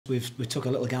we took a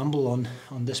little gamble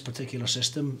on this particular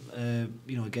system,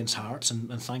 you know, against Hearts,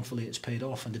 and thankfully it's paid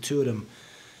off. And the two of them,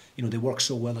 you know, they work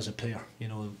so well as a pair. You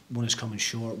know, one is coming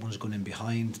short, one is going in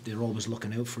behind. They're always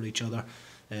looking out for each other.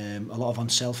 A lot of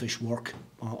unselfish work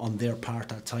on their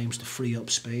part at times to free up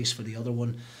space for the other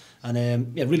one.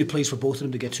 And yeah, really pleased for both of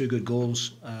them to get 2 good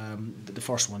goals. The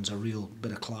first one's a real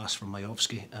bit of class from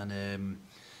Miovski, and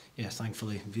yeah,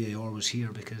 thankfully VAR was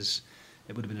here, because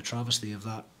it would have been a travesty if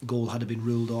that goal had been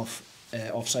ruled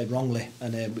offside wrongly,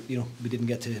 and you know, we didn't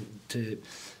get to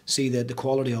see the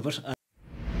quality of it.